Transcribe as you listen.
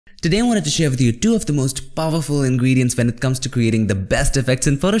Today I wanted to share with you two of the most powerful ingredients when it comes to creating the best effects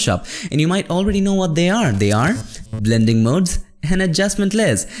in Photoshop, and you might already know what they are. They are blending modes and adjustment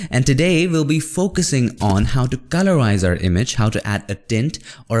layers. And today we'll be focusing on how to colorize our image, how to add a tint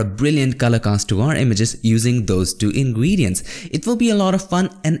or a brilliant color cast to our images using those two ingredients. It will be a lot of fun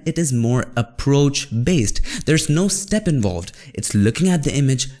and it is more approach based. There's no step involved. It's looking at the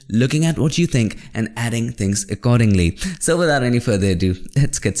image, looking at what you think and adding things accordingly. So without any further ado,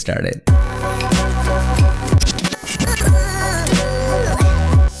 let's get started.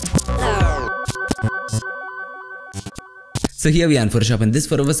 So here we are in Photoshop, and this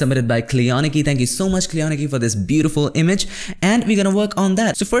photo was submitted by Kleoniki. Thank you so much, Kleoniki, for this beautiful image, and we're gonna work on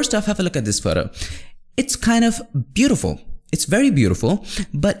that. So first off, have a look at this photo. It's kind of beautiful. It's very beautiful,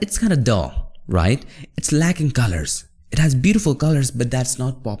 but it's kind of dull, right? It's lacking colors. It has beautiful colors, but that's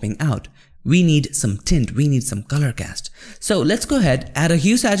not popping out. We need some tint, we need some color cast. So let's go ahead, add a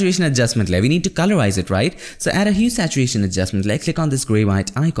hue saturation adjustment layer. We need to colorize it, right? So add a hue saturation adjustment layer, click on this gray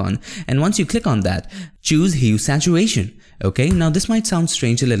white icon, and once you click on that, choose hue saturation. Okay, now this might sound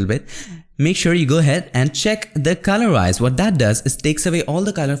strange a little bit. Make sure you go ahead and check the colorize. What that does is takes away all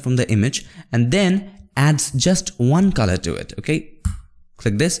the color from the image and then adds just one color to it. Okay,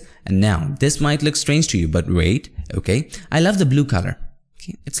 click this, and now this might look strange to you, but wait, okay, I love the blue color.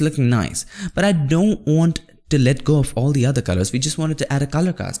 Okay, it's looking nice, but I don't want to let go of all the other colors. We just wanted to add a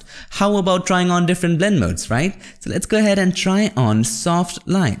color cast. How about trying on different blend modes, right? So let's go ahead and try on soft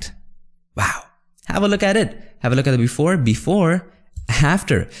light. Wow, have a look at it. Have a look at the before,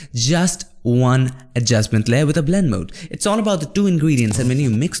 after. Just one adjustment layer with a blend mode. It's all about the two ingredients, and when you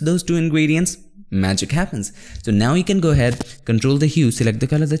mix those two ingredients, magic happens. So now you can go ahead, control the hue, select the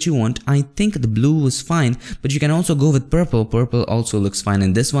color that you want. I think the blue was fine, but you can also go with purple. Purple also looks fine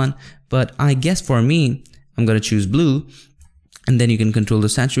in this one, but I guess for me, I'm gonna choose blue, and then you can control the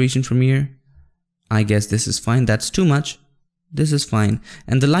saturation from here. I guess this is fine. That's too much. This is fine.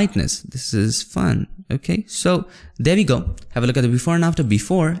 And the lightness, this is fun. Okay, so there we go. Have a look at the before and after,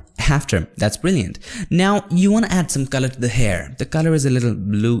 after. That's brilliant. Now you want to add some color to the hair. The color is a little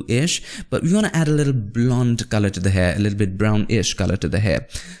bluish, but we want to add a little blonde color to the hair, a little bit brownish color to the hair.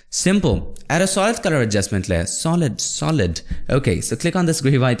 Simple. Add a solid color adjustment layer. Solid. Okay, so click on this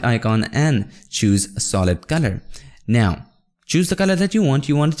gray white icon and choose a solid color. Now, choose the color that you want.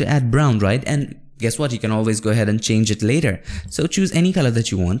 You wanted to add brown, right? And guess what? You can always go ahead and change it later. So choose any color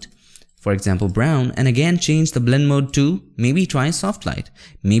that you want. For example, brown, and again change the blend mode to maybe try soft light,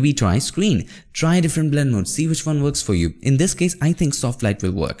 maybe try screen. Try different blend modes, see which one works for you. In this case, I think soft light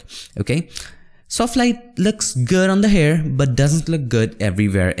will work. Okay, soft light looks good on the hair, but doesn't look good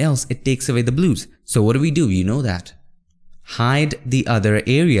everywhere else. It takes away the blues. So what do? You know that. Hide the other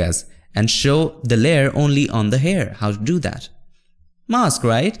areas and show the layer only on the hair. How to do that? Mask,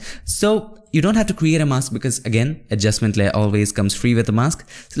 right? So you don't have to create a mask because again, adjustment layer always comes free with a mask.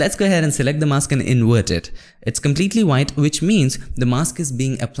 So let's go ahead and select the mask and invert it. It's completely white, which means the mask is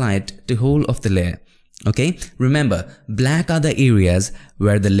being applied to whole of the layer. Okay, remember, black are the areas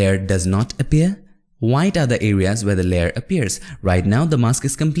where the layer does not appear. White are the areas where the layer appears. Right now, the mask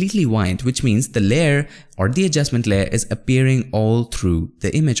is completely white, which means the layer or the adjustment layer is appearing all through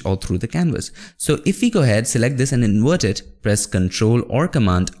the image, all through the canvas. So if we go ahead, select this and invert it, press Ctrl or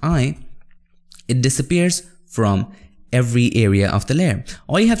Command I, it disappears from every area of the layer.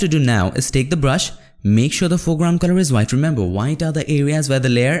 All you have to do now is take the brush, make sure the foreground color is white. Remember, white are the areas where the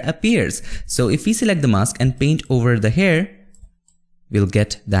layer appears. So if we select the mask and paint over the hair, we'll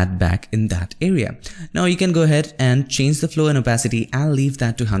get that back in that area. Now you can go ahead and change the flow and opacity. I'll leave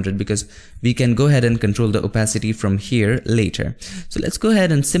that to 100 because we can go ahead and control the opacity from here later. So let's go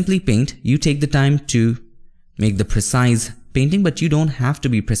ahead and simply paint. You take the time to make the precise painting, but you don't have to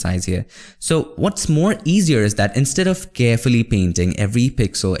be precise here. So what's more easier is that instead of carefully painting every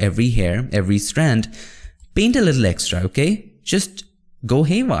pixel, every hair, every strand, paint a little extra, okay? Just go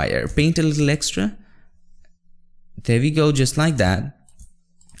haywire, paint a little extra. There we go, just like that.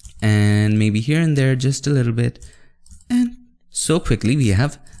 And maybe here and there just a little bit, and so quickly we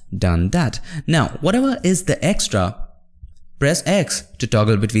have done that. Now whatever is the extra, press X to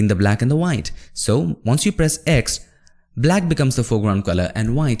toggle between the black and the white. So once you press X, black becomes the foreground color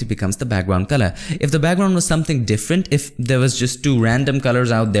and white becomes the background color. If the background was something different, if there was just two random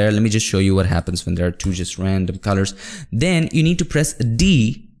colors out there, let me just show you what happens when there are two just random colors, then you need to press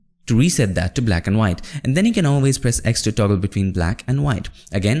D to reset that to black and white, and then you can always press X to toggle between black and white.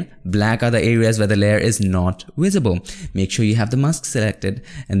 Again, black are the areas where the layer is not visible. Make sure you have the mask selected,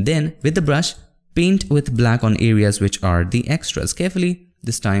 and then with the brush, paint with black on areas which are the extras. Carefully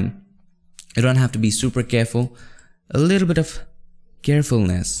this time. You don't have to be super careful. A little bit of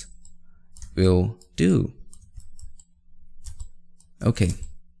carefulness will do. Okay.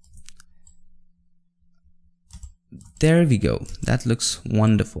 There we go. That looks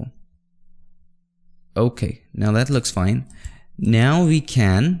wonderful. Okay, now that looks fine. Now we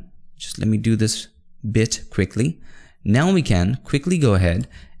can, just let me do this bit quickly. Now we can quickly go ahead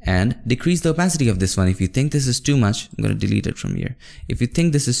and decrease the opacity of this one. If you think this is too much, I'm going to delete it from here. If you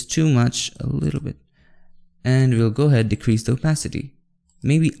think this is too much, a little bit, and we'll go ahead decrease the opacity.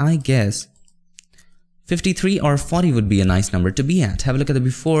 Maybe, I guess 53 or 40 would be a nice number to be at. Have a look at the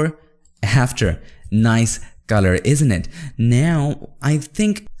before, after. Nice color, isn't it? Now I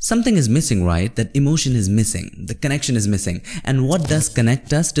think something is missing, right? That emotion is missing, the connection is missing. And what does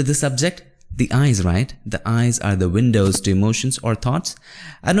connect us to the subject? The eyes, right? The eyes are the windows to emotions or thoughts.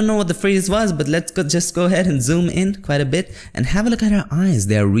 I don't know what the phrase was, but let's just go ahead and zoom in quite a bit and have a look at her eyes.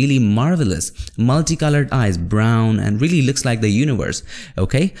 They are really marvelous, multicolored eyes, brown, and really looks like the universe.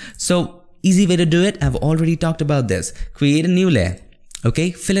 Okay, so easy way to do it, I've already talked about this. Create a new layer.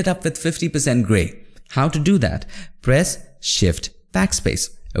 Okay, fill it up with 50% gray. How to do that? Press Shift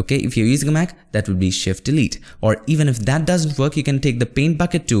Backspace. Okay, if you're using a Mac, that would be Shift Delete. Or even if that doesn't work, you can take the paint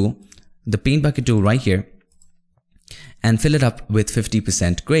bucket tool right here, and fill it up with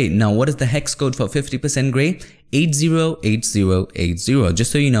 50% gray. Now, what is the hex code for 50% gray? 808080,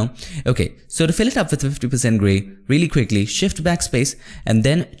 just so you know. Okay, so to fill it up with 50% gray, really quickly, Shift Backspace, and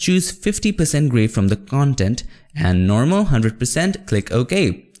then choose 50% gray from the content, and normal 100%, click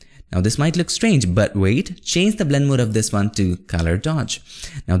OK. Now this might look strange, but wait, change the blend mode of this one to color dodge.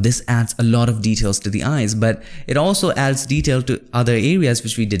 Now this adds a lot of details to the eyes, but it also adds detail to other areas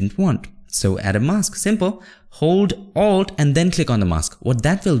which we didn't want. So add a mask, simple. Hold Alt and then click on the mask. What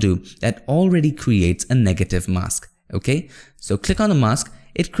that will do, that already creates a negative mask. Okay, so click on the mask,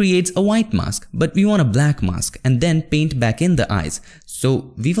 it creates a white mask, but we want a black mask, and then paint back in the eyes.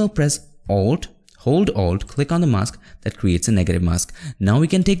 So we will press Alt, hold Alt, click on the mask, that creates a negative mask. Now we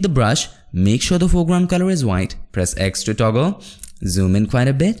can take the brush, make sure the foreground color is white, press X to toggle, zoom in quite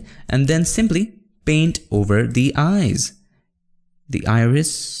a bit, and then simply paint over the eyes, the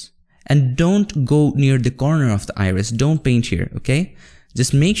iris, and don't go near the corner of the iris, don't paint here, okay?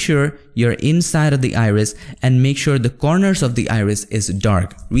 Just make sure you're inside of the iris and make sure the corners of the iris is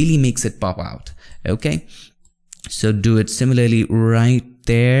dark, really makes it pop out, okay? So do it similarly right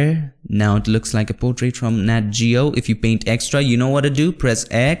there. Now it looks like a portrait from Nat Geo. If you paint extra, you know what to do. Press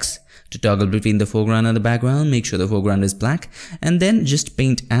X to toggle between the foreground and the background. Make sure the foreground is black, and then just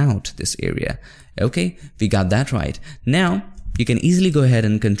paint out this area. Okay, we got that right. Now you can easily go ahead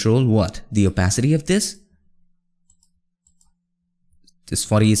and control what? The opacity of this. This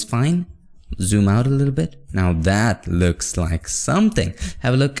 40 is fine. Zoom out a little bit. Now that looks like something.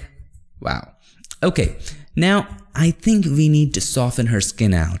 Have a look. Wow. Okay, now I think we need to soften her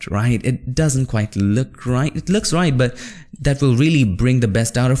skin out, right? It doesn't quite look right. It looks right, but that will really bring the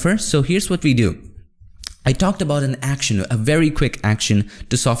best out of her. So here's what we do. I talked about an action, a very quick action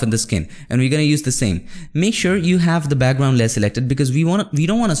to soften the skin, and we're going to use the same. Make sure you have the background layer selected, because we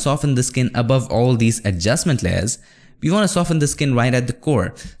don't want to soften the skin above all these adjustment layers. We want to soften the skin right at the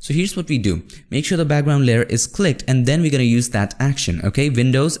core. So here's what we do. Make sure the background layer is clicked, and then we're going to use that action. Okay,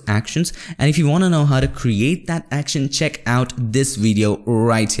 Windows, Actions. And if you want to know how to create that action, check out this video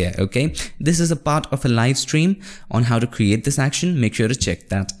right here. Okay, this is a part of a live stream on how to create this action. Make sure to check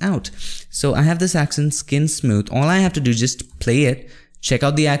that out. So I have this action, Skin Smooth. All I have to do is just play it, check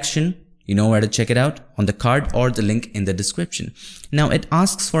out the action. You know where to check it out, on the card or the link in the description. Now it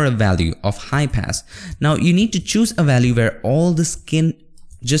asks for a value of high pass. Now you need to choose a value where all the skin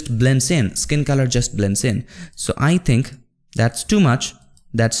just blends in, skin color just blends in. So I think that's too much,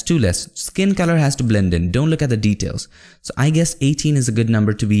 that's too less. Skin color has to blend in, don't look at the details. So I guess 18 is a good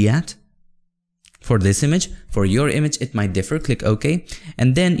number to be at. For this image, for your image, it might differ. Click OK.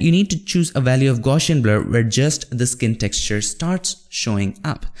 And then you need to choose a value of Gaussian blur where just the skin texture starts showing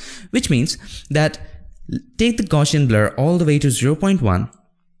up. Which means that take the Gaussian blur all the way to 0.1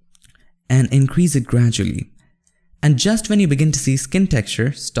 and increase it gradually. And just when you begin to see skin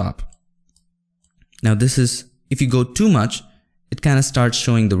texture, stop. Now this is, if you go too much, it kind of starts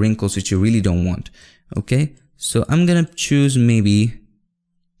showing the wrinkles which you really don't want. Okay, so I'm gonna choose maybe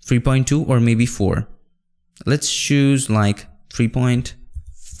 3.2 or maybe 4. Let's choose like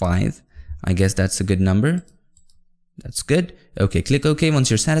 3.5. I guess that's a good number. That's good. Okay, click OK. Once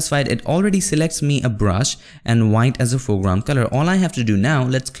you're satisfied, it already selects me a brush and white as a foreground color. All I have to do now,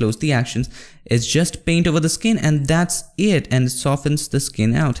 let's close the actions, is just paint over the skin, and that's it, and it softens the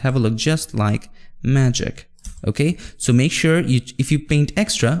skin out. Have a look, just like magic. Okay, so make sure if you paint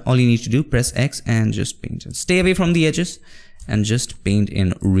extra, all you need to do, press X and just paint it. Stay away from the edges and just paint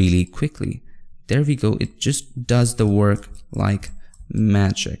in really quickly. There we go. It just does the work like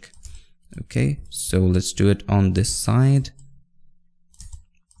magic. Okay, so let's do it on this side.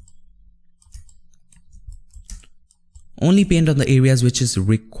 Only paint on the areas which is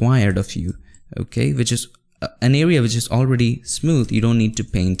required of you. Okay, which is an area which is already smooth. You don't need to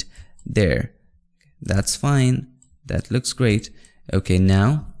paint there. That's fine. That looks great. Okay,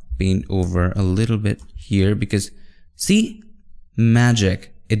 now paint over a little bit here, because see, magic.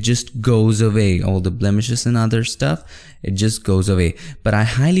 It just goes away. All the blemishes and other stuff, it just goes away. But I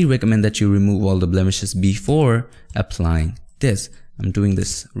highly recommend that you remove all the blemishes before applying this. I'm doing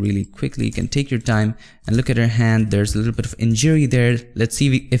this really quickly. You can take your time and look at her hand. There's a little bit of injury there. Let's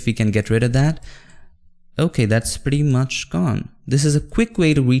see if we can get rid of that. Okay, that's pretty much gone. This is a quick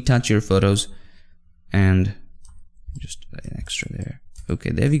way to retouch your photos, and just an extra there. Okay,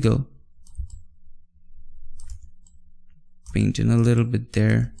 there we go. Paint in a little bit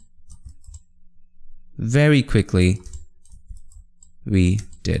there. Very quickly we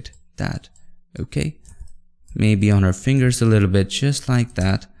did that. Okay, maybe on her fingers a little bit, just like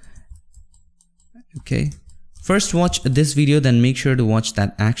that. Okay, first watch this video, then make sure to watch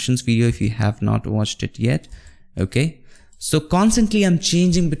that actions video if you have not watched it yet. Okay, so constantly I'm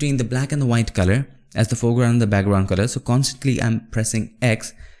changing between the black and the white color as the foreground and the background color. So constantly I'm pressing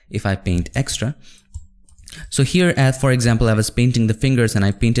X if I paint extra. So here, for example, I was painting the fingers and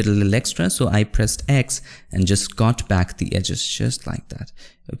I painted a little extra, so I pressed X and just got back the edges just like that.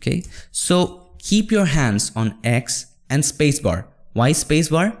 Okay, so keep your hands on X and spacebar. Why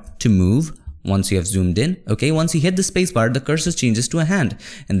spacebar? To move once you have zoomed in. Okay, once you hit the spacebar, the cursor changes to a hand,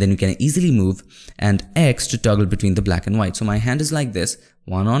 and then you can easily move, and X to toggle between the black and white. So my hand is like this,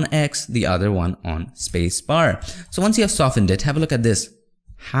 one on X, the other one on spacebar. So once you have softened it, have a look at this.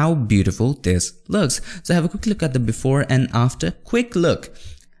 How beautiful this looks. So have a quick look at the before and after. Quick look.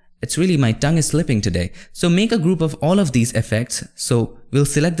 It's really, my tongue is slipping today. So make a group of all of these effects. So we'll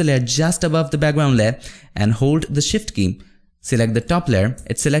select the layer just above the background layer and hold the shift key. Select the top layer.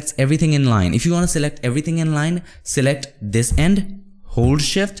 It selects everything in line. If you want to select everything in line, select this end, hold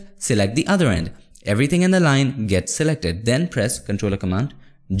shift, select the other end. Everything in the line gets selected. Then press Control Command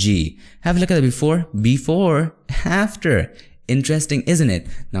G. Have a look at the before, after. Interesting, isn't it?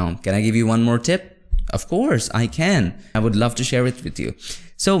 Now, can I give you one more tip? Of course, I can. I would love to share it with you.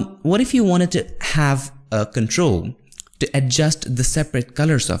 So, what if you wanted to have a control to adjust the separate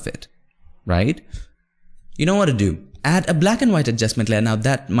colors of it, right? You know what to do. Add a black and white adjustment layer. Now,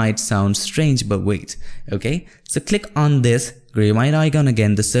 that might sound strange, but wait. Okay, so click on this gray white icon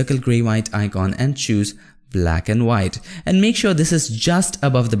again, the circle gray white icon, and choose black and white. And make sure this is just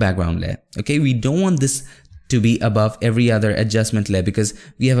above the background layer. Okay, we don't want this to be above every other adjustment layer because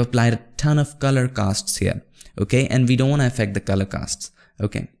we have applied a ton of color casts here. Okay, and we don't want to affect the color casts.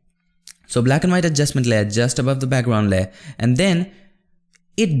 Okay, so black and white adjustment layer just above the background layer, and then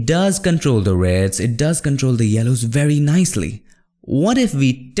it does control the reds, it does control the yellows very nicely. What if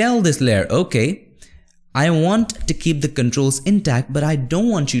we tell this layer, okay, I want to keep the controls intact, but I don't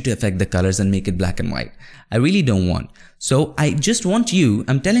want you to affect the colors and make it black and white. I really don't want. So I just want you,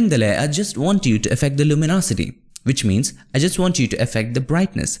 I'm telling the layer, I just want you to affect the luminosity, which means I just want you to affect the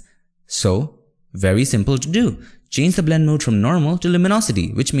brightness. So very simple to do. Change the blend mode from normal to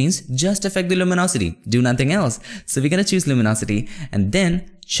luminosity, which means just affect the luminosity, do nothing else. So we're going to choose luminosity and then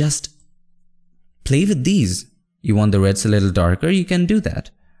just play with these. You want the reds a little darker, you can do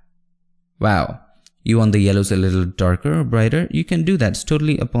that. Wow. You want the yellows a little darker or brighter, you can do that. It's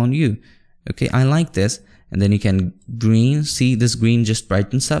totally upon you. Okay, I like this. And then you can green, see this green just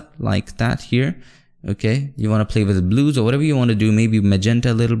brightens up like that here. Okay, you want to play with the blues or whatever you want to do, maybe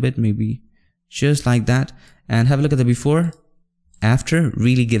magenta a little bit, maybe just like that. And have a look at the before, after,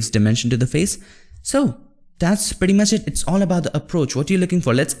 really gives dimension to the face. So that's pretty much it. It's all about the approach. What you're looking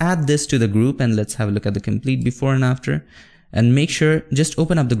for. Let's add this to the group and let's have a look at the complete before and after. And make sure, just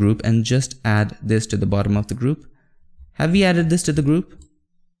open up the group and just add this to the bottom of the group. Have we added this to the group?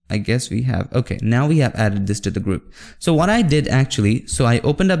 I guess we have. Okay, now we have added this to the group. So what I did actually, so I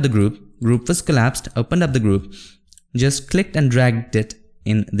opened up the group was collapsed, opened up the group, just clicked and dragged it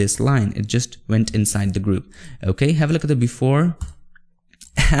in this line. It just went inside the group. Okay, have a look at the before,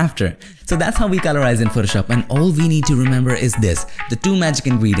 after. So that's how we colorize in Photoshop, and all we need to remember is this, the two magic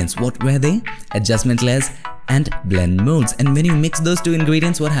ingredients. What were they? Adjustment layers and blend modes. And when you mix those two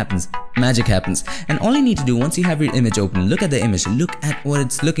ingredients, what happens? Magic happens. And all you need to do once you have your image open, look at the image, look at what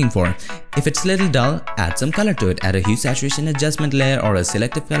it's looking for. If it's a little dull, add some color to it. Add a hue saturation adjustment layer or a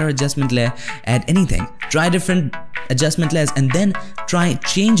selective color adjustment layer. Add anything. Try different adjustment layers and then try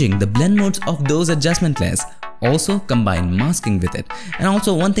changing the blend modes of those adjustment layers. Also combine masking with it. And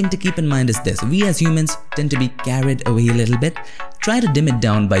also one thing to keep in mind is this: we as humans tend to be carried away a little bit. Try to dim it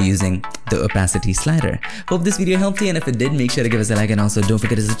down by using the opacity slider. Hope this video helped you, and if it did, make sure to give us a like, and also don't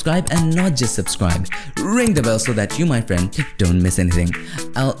forget to subscribe, and not just subscribe. Ring the bell so that you, my friend, don't miss anything.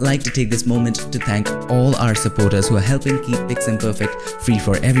 I'd like to take this moment to thank all our supporters who are helping keep PiXimperfect free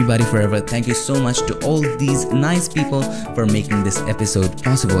for everybody forever. Thank you so much to all these nice people for making this episode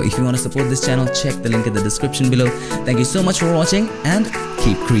possible. If you want to support this channel, check the link in the description below. Thank you so much for watching, and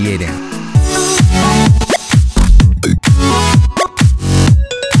keep creating.